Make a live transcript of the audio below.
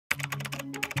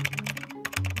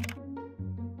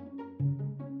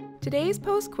Today's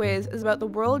Post Quiz is about the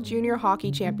World Junior Hockey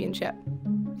Championship.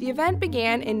 The event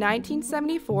began in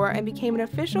 1974 and became an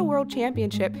official World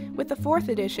Championship with the 4th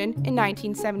edition in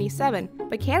 1977,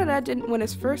 but Canada didn't win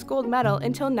its first gold medal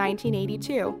until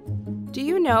 1982. Do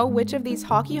you know which of these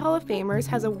Hockey Hall of Famers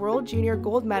has a World Junior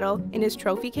gold medal in his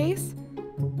trophy case?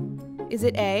 Is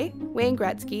it A. Wayne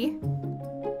Gretzky,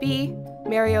 B.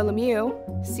 Mario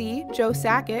Lemieux, C. Joe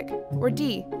Sakic, or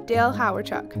D. Dale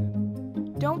Hawerchuk?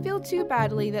 Don't feel too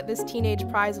badly that this teenage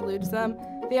prize eludes them.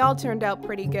 They all turned out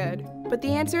pretty good. But the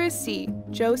answer is C.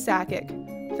 Joe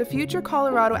Sakic. The future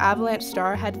Colorado Avalanche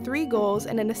star had 3 goals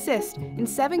and an assist in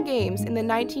 7 games in the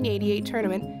 1988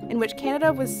 tournament, in which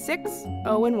Canada was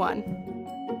 6-0-1.